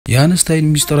የአንስታይን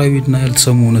ሚስጥራዊና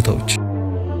ያልተሰሙ እውነታዎች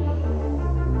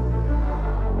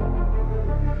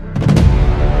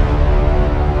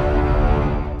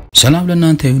ሰላም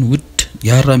ለናንተ ይሁን ውድ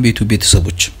የሁራምቤ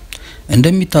ቤተሰቦች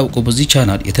እንደሚታወቀው በዚህ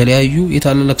ቻናል የተለያዩ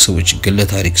የታላላቅ ሰዎች ግለ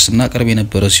ታሪክ ስናቀርብ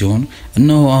የነበረ ሲሆን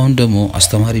እነሆ አሁን ደግሞ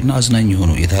አስተማሪናአዝናኝ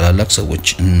የሆኑ የታላላቅ ሰዎች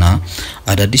እና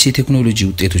አዳዲስ የቴክኖሎጂ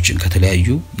ውጤቶችን ከተለያዩ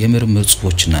የምርምር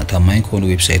ጹፎችና ታማኝ ከሆኑ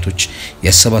ዌብሳይቶች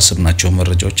ያሰባሰብናቸው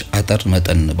መረጃዎች አጠር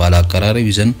መጠን ባላቀራረብ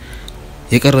ይዘን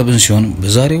የቀረብን ሲሆን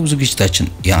በዛሬው ዝግጅታችን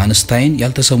የአንስታይን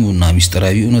ያልተሰሙና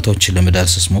ሚስጥራዊ እውነታዎችን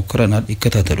ለመዳሰስ ሞክረናል።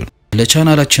 ይከታተሉን።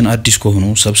 ለቻናላችን አዲስ ከሆኑ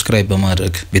ሰብስክራይብ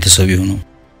በማድረግ ቤተሰብ ይሁኑ።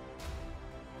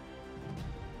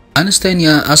 አንስታይን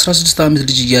የ16 ዓመት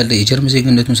ልጅ እያለ የጀርመን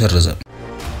ዜግነቱን ሰረዘ።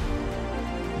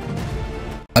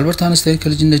 አልበርት አንስታይን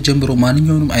ከልጅነት ጀምሮ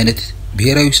ማንኛውንም አይነት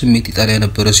ብሔራዊ ስሜት ይጣል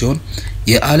የነበረ ሲሆን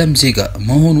የዓለም ዜጋ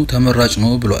መሆኑ ተመራጭ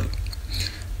ነው ብሏል።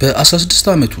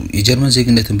 በ16 ዓመቱ የጀርመን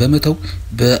ዜግነትን በመተው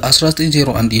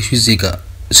በ1901 የስዊስ ዜጋ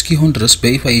እስኪሆን ድረስ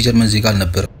በይፋ የጀርመን ዜጋ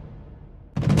አልነበረ።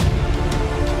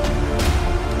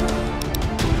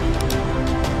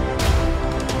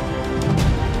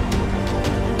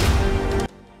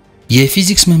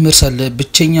 የፊዚክስ መምህር ሳለ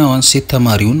ብቸኛዋን ሴት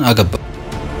ተማሪውን አገባ።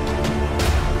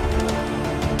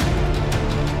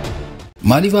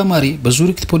 ማሊቫ ማሪ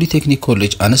በዙሪክ ፖሊቴክኒክ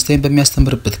ኮሌጅ አንስታይን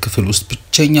በሚያስተምርበት ክፍል ውስጥ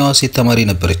ብቸኛዋ ሴት ተማሪ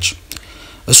ነበረች።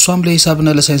 እሷም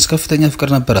ለሂሳብና ለሳይንስ ከፍተኛ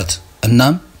ፍቅር ነበራት።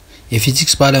 እናም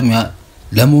የፊዚክስ ባለሙያ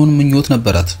ለመሆን ምኞት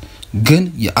ነበራት። ግን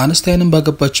የአንስታይንን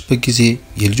ባገባችበት ጊዜ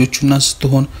የልጆቹ እናት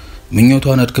ስትሆን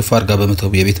ምኞቷን እርግፍ አድርጋ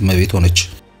በመተው የቤት እመቤት ሆነች።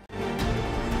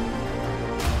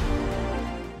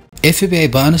 FBI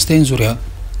በአንስታይን ዙሪያ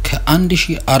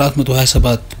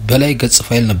ከ1427 በላይ ገጽ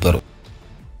ፋይል ነበረው።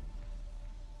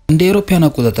 እንደ ዩሮፒያን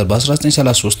አቆጣጠር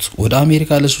በ1933 ወደ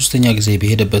አሜሪካ ለሶስተኛ ጊዜ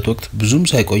በሄደበት ወቅት ብዙም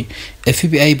ሳይቆይ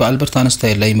FBI በአልበርት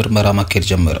አንስታይን ላይ ምርመራ ማካሄድ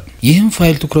ጀመረ። ይህም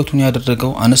ፋይል ትኩረቱን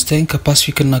ያደረገው አንስታይን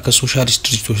ከፓሲፊክና ከሶሻሊስት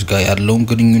ድርጅቶች ጋር ያለውን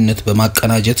ግንኙነት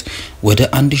በማቀናጀት ወደ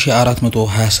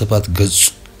 1427 ገጽ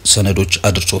ሰነዶች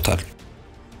አድርሶታል።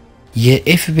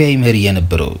 የኤፍቢአይ መሪ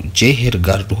የነበረው ጄ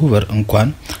ሄርጋርድ ሁቨር እንኳን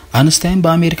አንስታይን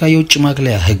በአሜሪካ የውጭ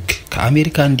ማግለያ ህግ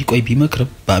ከአሜሪካ እንዲቆይ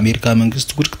ቢመክርም በአሜሪካ መንግስት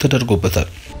ውድቅ ተደርጎበታል።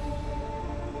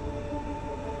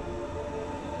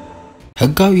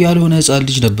 ህጋዊ ያልሆነ ህፃን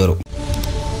ልጅ ነበረው።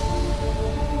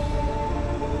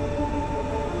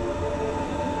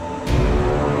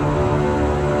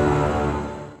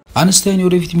 አንስታይን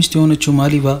ወደፊት ሚስት የሆነችው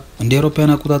ማሊቫ እንደ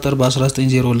አውሮፓውያን አቆጣጠር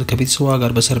በ1902 ከቤተሰቧ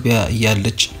ጋር በሰርቢያ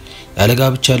ያለች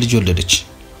ያለጋብቻ ልጅ ወለደች።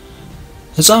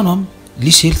 ህፃኗም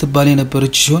ሊሴል ትባል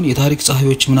የነበረች ሲሆን የታሪክ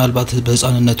ጸሐፊዎች ምናልባት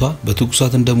በህፃንነቷ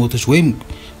በትኩሳት እንደሞተች ወይም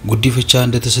ጉዲፈቻ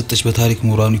እንደተሰጠች በታሪክ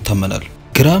ምሁራኑ ይታመናል።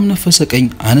 ግራም ነፈሰ ቀኝ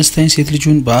አንስታይን ሴት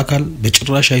ልጁን በአካል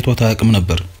በጭራሽ አይቷት አያውቅም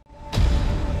ነበር።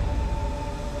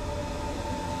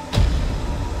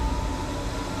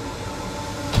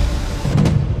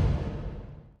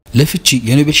 ለፍቺ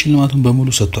የኖቤል ሽልማቱን በሙሉ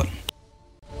ሰጥቷል።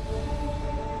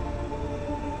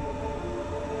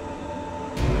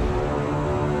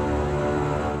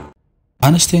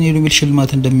 አንስታይን የኖቤል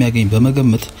ሽልማት እንደሚያገኝ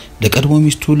በመገመት ለቀድሞ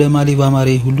ሚስቱ ለማሊቫ ማሪ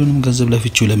ሁሉንም ገንዘብ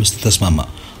ለፍቺው ለመስጠት ተስማማ።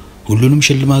 ሁሉንም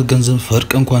ሽልማት ገንዘብ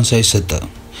ፈርቅ እንኳን ሳይሰጥ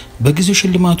በጊዜው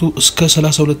ሽልማቱ እስከ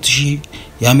 32000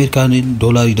 የአሜሪካን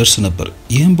ዶላር ይደርስ ነበር።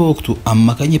 ይህም በወቅቱ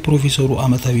አማካኝ የፕሮፌሰሩ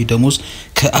አመታዊ ደሞዝ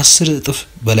ከ10 እጥፍ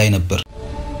በላይ ነበር።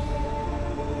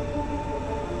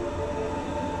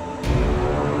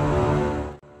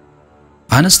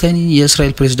 አንስታይን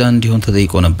የእስራኤል ፕሬዝዳንት እንዲሆን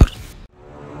ተጠይቆ ነበር።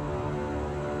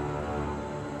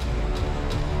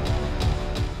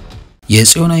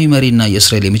 የጽዮናዊ መሪና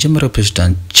የእስራኤል የመጀመሪያው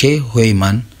ፕሬዝዳንት ቼ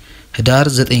ሆይማን ህዳር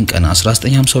 9 ቀን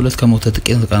 1952 ከሞተ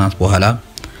ጥቂት ቀናት በኋላ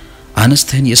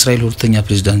አንስታይን የእስራኤል ሁለተኛ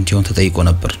ፕሬዝዳንት እንዲሆን ተጠይቆ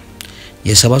ነበር።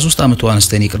 የ73 ዓመቱ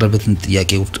አንስታይን የቀረበትን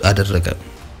ጥያቄ ውድቅ አደረገ።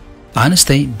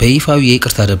 አንስታይን በይፋዊ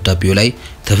የይቅርታ ደብዳቤው ላይ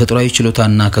ተፈጥሯዊ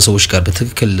ችሎታና ከሰዎች ጋር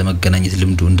በትክክል ለመገናኘት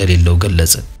ልምዱ እንደሌለው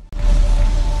ገለጸ።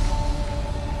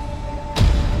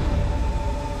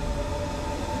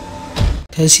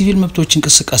 ከሲቪል መብቶች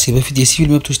እንቅስቃሴ በፊት የሲቪል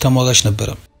መብቶች ተሟጋች ነበር።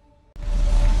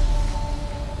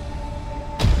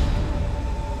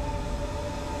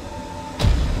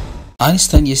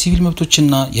 አንስታይን የሲቪል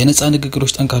መብቶችና የነጻ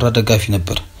ንግግሮች ጠንካራ ደጋፊ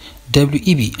ነበር።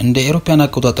 WEB እንደ አውሮፓውያን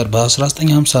አቆጣጠር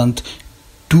በ1951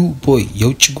 ዱ ቦይ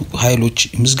የውጭ ኃይሎች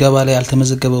ምዝገባ ላይ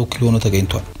ያልተመዘገበ ወኪል ሆኖ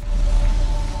ተገኝቷል።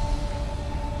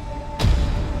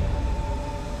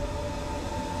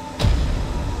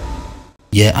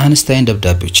 የአንስታይን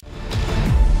ደብዳቤዎች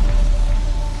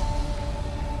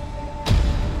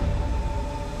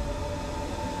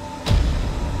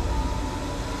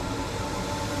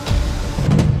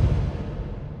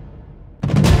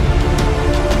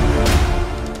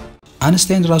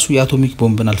አንስታይን ራሱ የአቶሚክ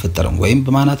ቦምብን አልፈጠረም ወይም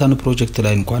በማናታን ፕሮጀክት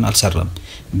ላይ እንኳን አልሰራም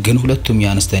ግን ሁለቱም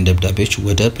የአንስታይን ደብዳቤዎች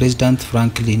ወደ ፕሬዝዳንት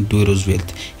ፍራንክሊን ዲ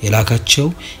ሩዝቬልት የላካቸው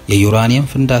የዩራኒየም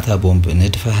ፍንዳታ ቦምብ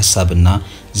ንድፈ ሐሳብና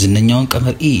ዝነኛውን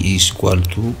ቀመር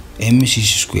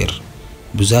E=mc²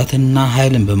 ብዛትና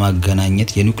ኃይልን በማገናኘት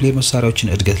የኒውክሌር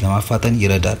መሳሪያዎችን እድገት ለማፋጠን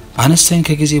ይረዳል አንስታይን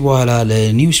ከጊዜ በኋላ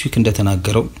ለኒውስዊክ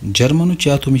እንደተናገረው ጀርመኖች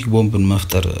የአቶሚክ ቦምብን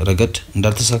መፍጠር ረገድ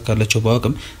እንዳልተሳካላቸው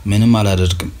ባወቅም ምንም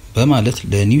አላደርግም በማለት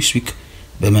ለኒውስዊክ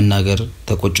በመናገር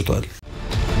ተቆጭቷል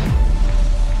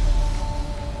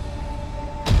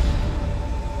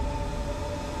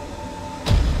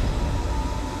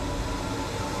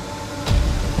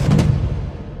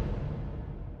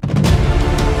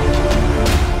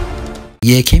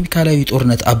የኬሚካላዊ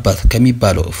ጦርነት አባት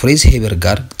ከሚባለው ፍሬዝ ሄበር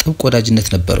ጋር ጥብቅ ወዳጅነት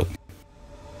ነበረው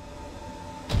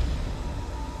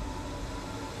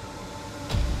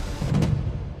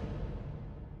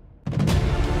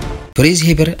ፍሬዝ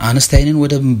ሄበር አንስታይንን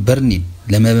ወደ በርሊን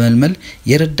ለመመልመል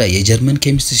የረዳ የጀርመን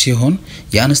ኬሚስት ሲሆን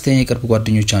የአንስታይን የቅርብ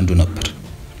ጓደኞች አንዱ ነበር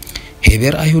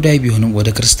ሄበር አይሁዳዊ ቢሆንም ወደ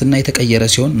ክርስትና የተቀየረ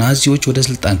ሲሆን ናዚዎች ወደ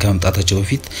ስልጣን ከመምጣታቸው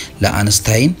በፊት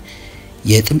ለአንስታይን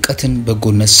የጥምቀትን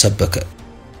በጎነት ሰበከ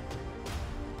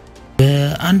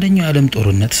በአንደኛው ዓለም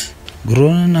ጦርነት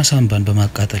ግሮንና ሳምባን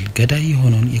በማቃጠል ገዳይ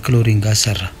የሆነውን የክሎሪን ጋዝ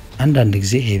ሰራ አንዳንድ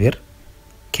ጊዜ ሄበር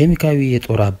ኬሚካዊ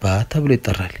የጦር አባት ተብሎ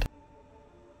ይጠራል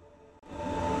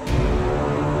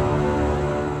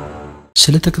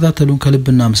ስለተከታተሉን ከልብ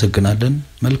እናመሰግናለን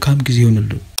መልካም ጊዜ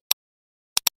ይሁንልን